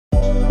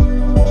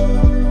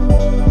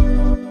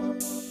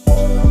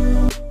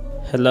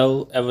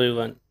Hello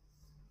everyone.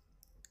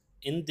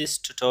 In this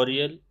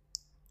tutorial,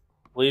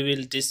 we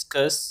will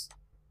discuss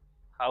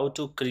how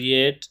to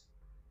create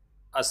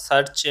a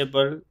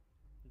searchable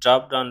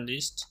drop-down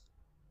list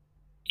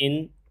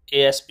in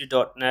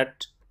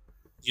ASP.NET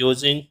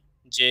using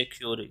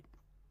jQuery.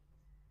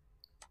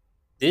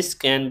 This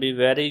can be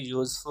very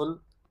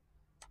useful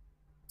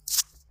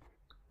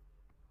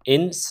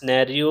in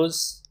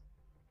scenarios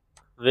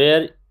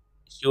where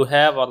you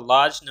have a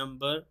large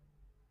number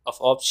of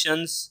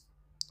options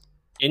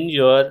in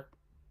your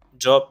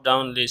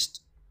drop-down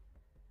list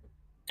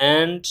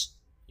and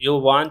you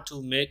want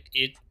to make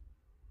it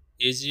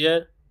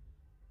easier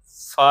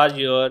for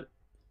your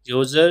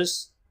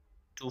users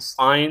to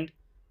find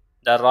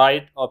the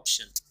right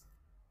option.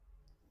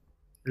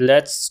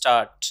 Let's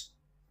start.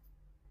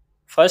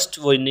 First,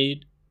 we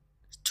need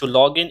to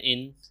log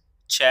in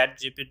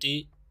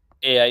ChatGPT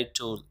AI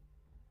tool.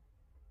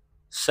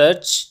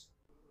 Search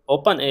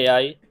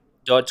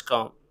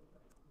openai.com.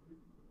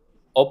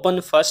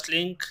 Open first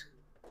link,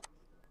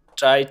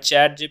 try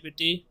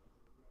ChatGPT.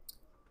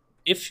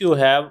 If you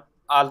have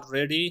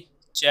already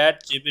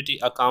ChatGPT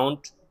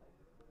account,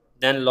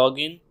 then log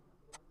in.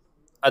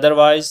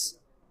 Otherwise,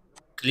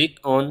 click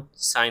on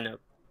sign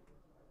up.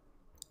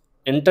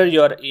 Enter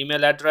your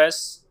email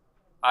address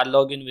or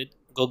log in with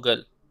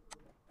Google.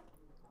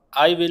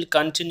 I will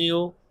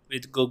continue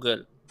with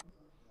Google.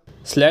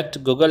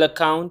 Select Google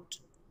account.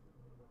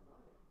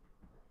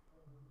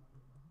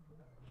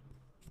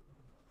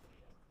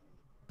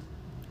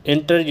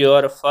 Enter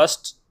your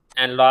first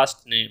and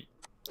last name.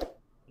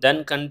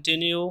 Then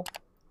continue.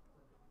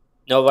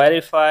 Now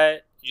verify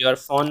your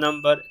phone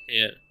number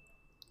here.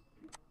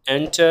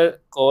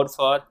 Enter code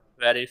for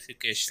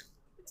verification.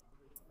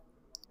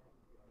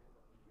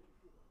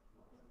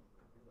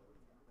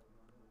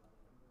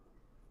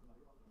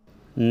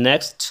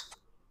 Next,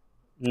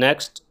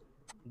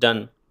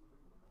 done.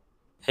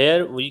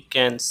 Here we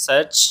can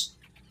search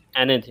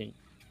anything.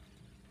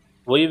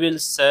 We will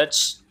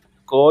search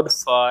code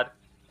for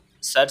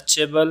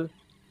searchable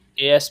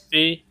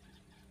ASP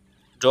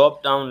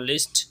drop-down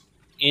list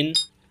in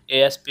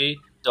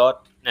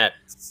ASP.NET.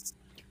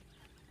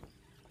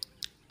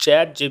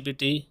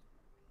 ChatGPT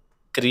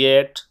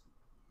create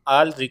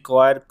all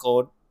required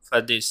code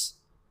for this,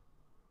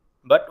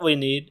 but we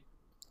need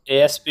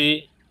ASP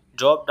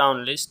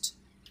drop-down list,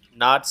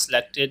 not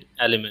selected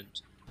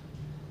element.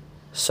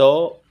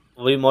 So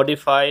we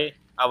modify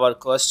our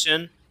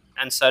question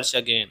and search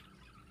again.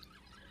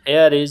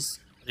 Here is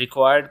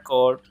required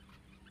code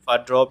for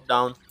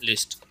drop-down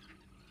list.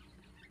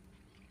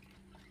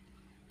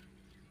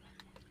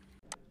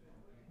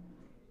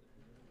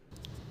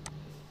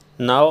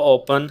 Now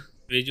open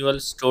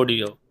Visual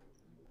Studio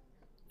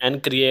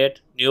and create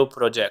new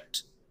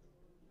project.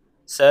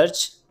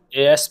 Search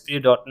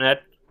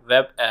ASP.NET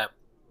Web App.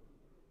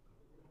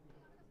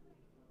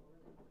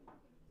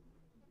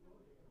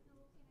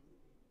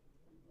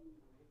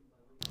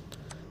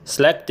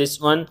 Select this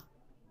one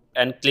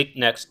and click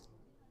Next.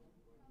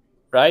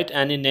 Write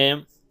any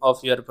name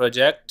of your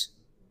project.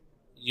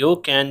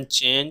 You can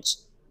change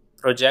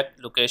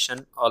project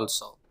location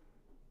also.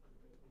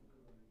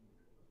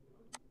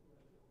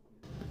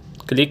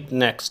 Click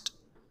Next.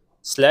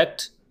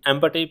 Select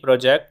Empty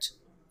Project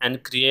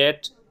and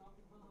create.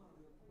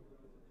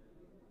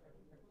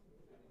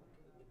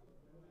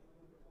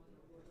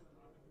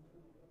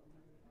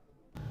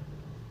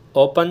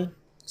 Open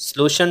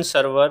Solution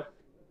Server,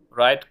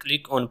 right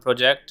click on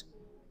project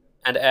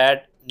and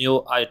add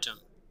new item.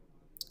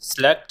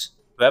 Select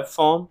Web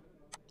Form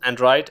and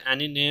write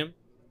any name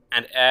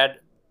and add.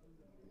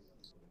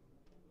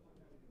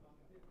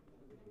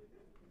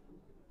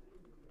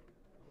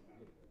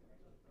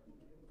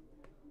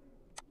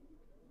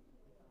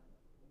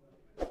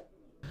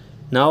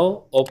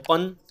 Now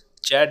open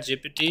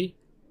ChatGPT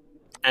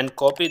and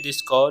copy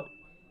this code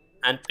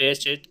and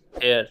paste it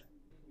here.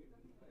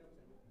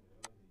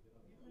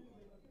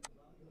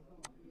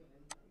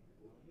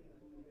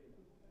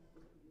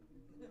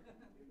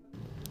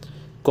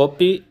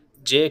 Copy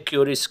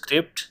jQuery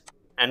script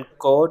and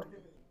code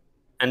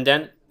and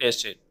then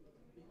paste it.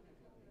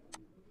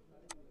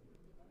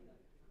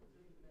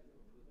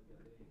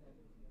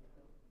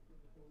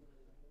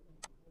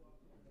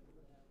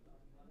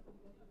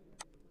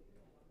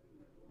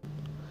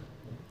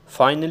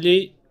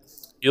 Finally,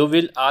 you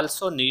will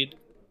also need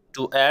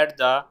to add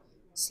the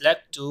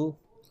Select to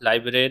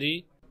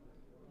library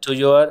to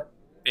your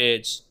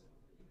page.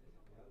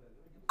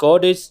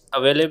 Code is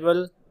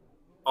available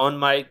on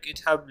my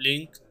GitHub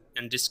link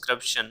in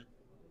description.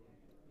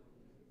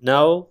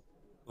 Now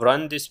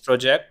run this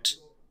project.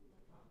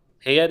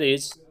 Here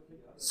is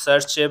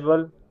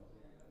searchable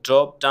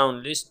drop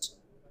down list.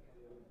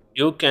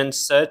 You can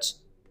search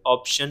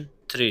option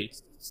 3.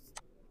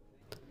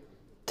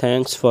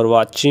 Thanks for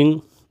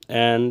watching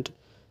and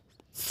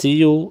see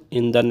you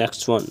in the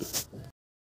next one.